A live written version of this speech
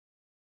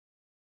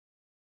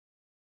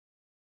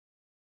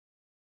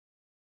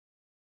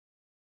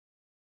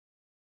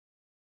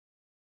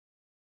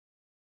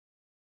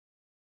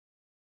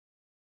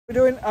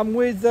I'm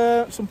with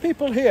some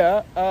people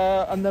here,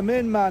 and the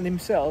main man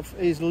himself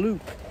is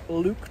Luke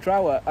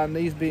Trower, and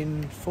he's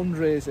been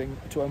fundraising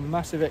to a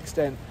massive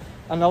extent.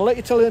 And I'll let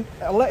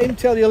him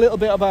tell you a little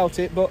bit about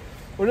it. But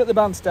we're at the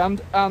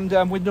Bandstand,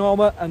 and with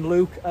Norma and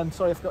Luke, and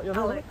sorry, I forgot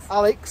your name.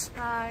 Alex.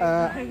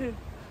 Hi.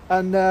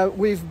 And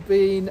we've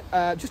been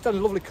just had a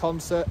lovely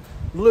concert.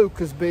 Luke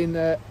has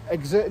been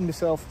exerting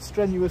himself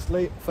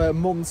strenuously for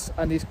months,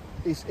 and he's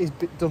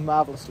done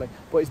marvellously.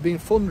 But he's been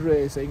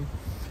fundraising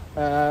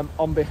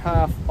on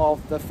behalf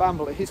of the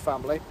family, his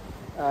family,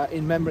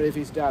 in memory of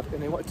his dad,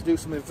 and he wanted to do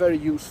something very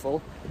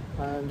useful,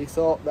 and he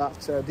thought that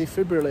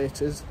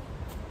defibrillators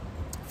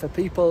for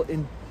people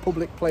in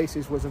public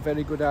places was a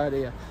very good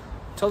idea.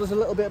 Tell us a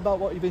little bit about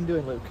what you've been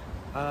doing, Luke.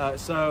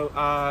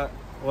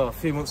 Well, a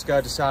few months ago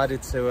I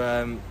decided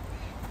to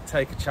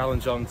take a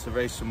challenge on to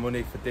raise some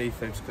money for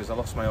defibs, because I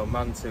lost my old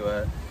man to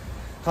a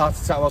heart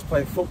attack while I was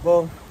playing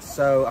football.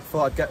 So I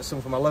thought I'd get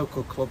some from my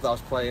local club that I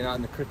was playing at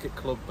in the cricket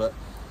club, but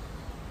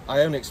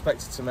I only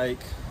expected to make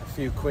a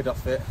few quid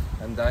off it,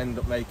 and I ended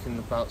up making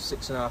about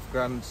 £6.5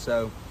 grand.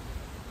 So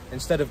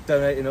instead of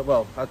donating it,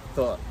 well, I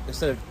thought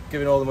instead of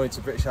giving all the money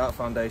to British Heart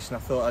Foundation, I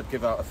thought I'd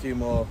give out a few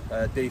more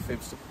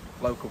defibs to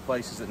local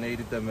places that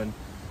needed them. And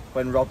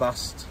when Rob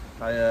asked,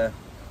 I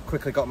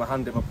quickly got my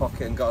hand in my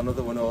pocket and got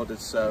another one ordered.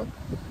 So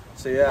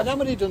yeah. And how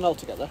many have you done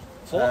altogether?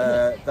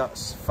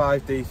 That's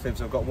 5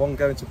 defibs. I've got one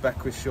going to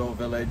Beckwith Shore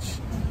Village,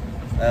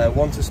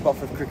 one to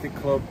Spofford Cricket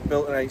Club,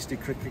 Bilton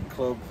HD Cricket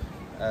Club,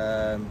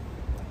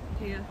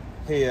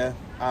 here,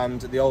 and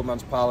the Old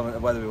Man's Parliament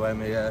at Wetherby,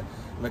 where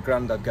my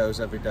granddad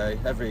goes every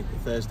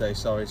Thursday.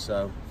 Sorry,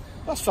 so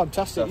that's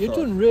fantastic. You're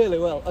doing really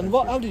well. And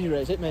how did you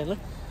raise it mainly?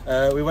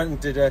 We went and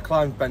did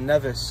climb Ben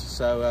Nevis.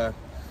 So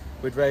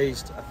we'd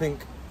raised, I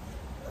think,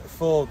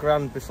 £4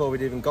 grand before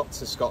we'd even got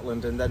to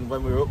Scotland, and then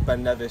when we were up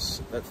Ben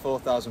Nevis at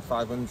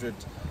 4,500,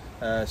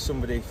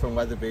 somebody from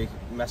Wetherby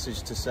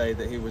messaged to say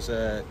that he was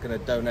going to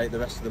donate the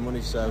rest of the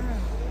money. So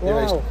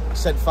he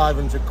sent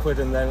 500 quid,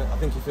 and then I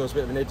think he feels a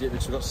bit of an idiot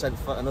because we got sent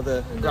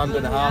another £1.5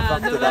 grand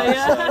after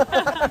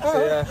that.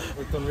 So yeah,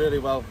 we've done really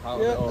well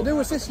out of it all. And who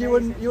was this? You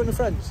and the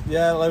friends?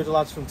 Yeah, loads of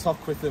lads from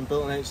Tockwith and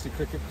Bilton HD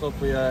Cricket Club.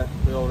 We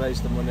all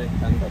raised the money,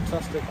 and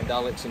fantastic. And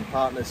Alex and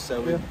partners.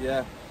 So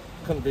yeah.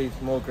 Couldn't be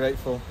more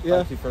grateful.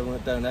 Thank you for everyone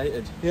that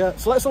donated. Yeah,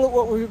 so let's look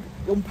what we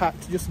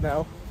unpacked just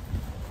now.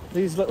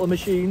 These little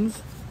machines.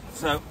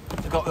 So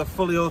we've got a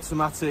fully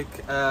automatic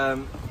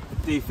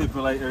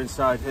defibrillator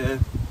inside here,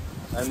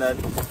 and then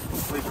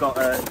we've got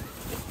a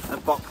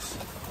box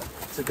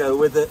to go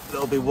with it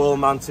that'll be wall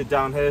mounted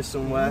down here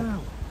somewhere.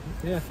 Wow.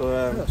 Yeah,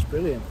 that's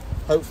brilliant.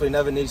 Hopefully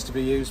never needs to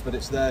be used, but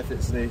it's there if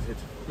it's needed.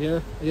 Yeah.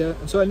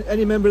 And so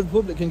any member of the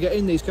public can get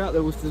in these, can't they?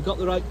 If they've got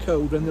the right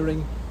code when they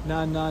ring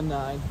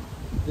 999.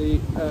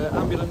 The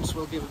ambulance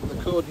will give them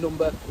the code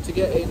number to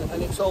get in,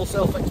 and it's all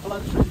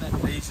self-explanatory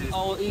then. Easy.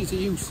 All easy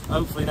use.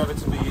 Hopefully never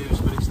to be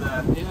used, but it's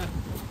there.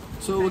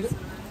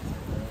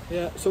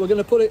 Yeah. So we're going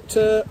to put it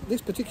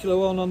this particular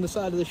one on the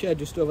side of the shed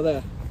just over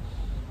there.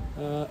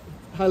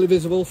 Highly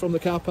visible from the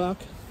car park.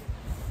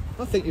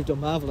 I think you've done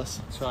marvellous.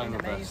 Trying my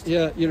best.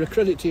 Yeah, you're a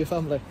credit to your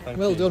family.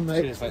 Well done,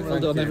 mate. Cheers, mate. Well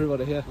done,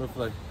 everybody here.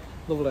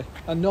 Lovely.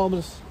 And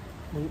Norma's.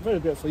 We're very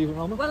grateful you,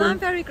 Norma. Well, I'm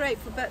very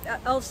grateful, but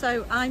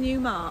also I knew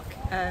Mark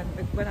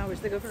when I was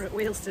the governor at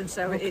Wealdstone,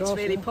 so it's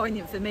really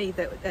poignant for me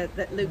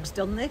that Luke's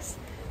done this,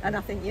 and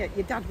I think your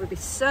dad would be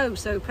so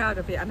proud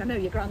of it, and I know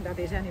your granddad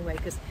is anyway,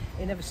 because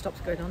he never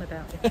stops going on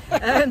about it.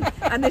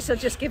 And this will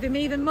just give him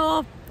even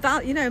more,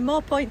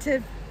 more point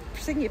to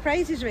sing your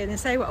praises really and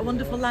say what a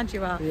wonderful lad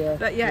you are.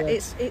 But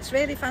it's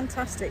really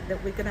fantastic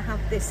that we're going to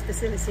have this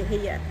facility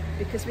here,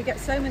 because we get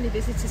so many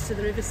visitors to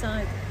the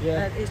riverside.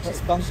 It's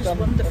just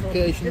wonderful.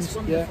 Just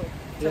wonderful.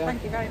 So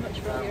thank you very much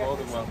for all your more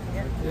than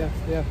welcome.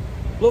 Yeah.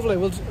 Lovely.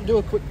 We'll do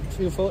a quick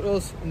few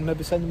photos and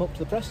maybe send them up to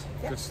the press.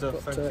 Good stuff.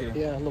 Thank you.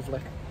 Yeah,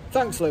 lovely.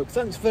 Thanks, Luke.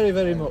 Thanks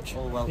very much.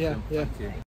 All welcome. Thank you.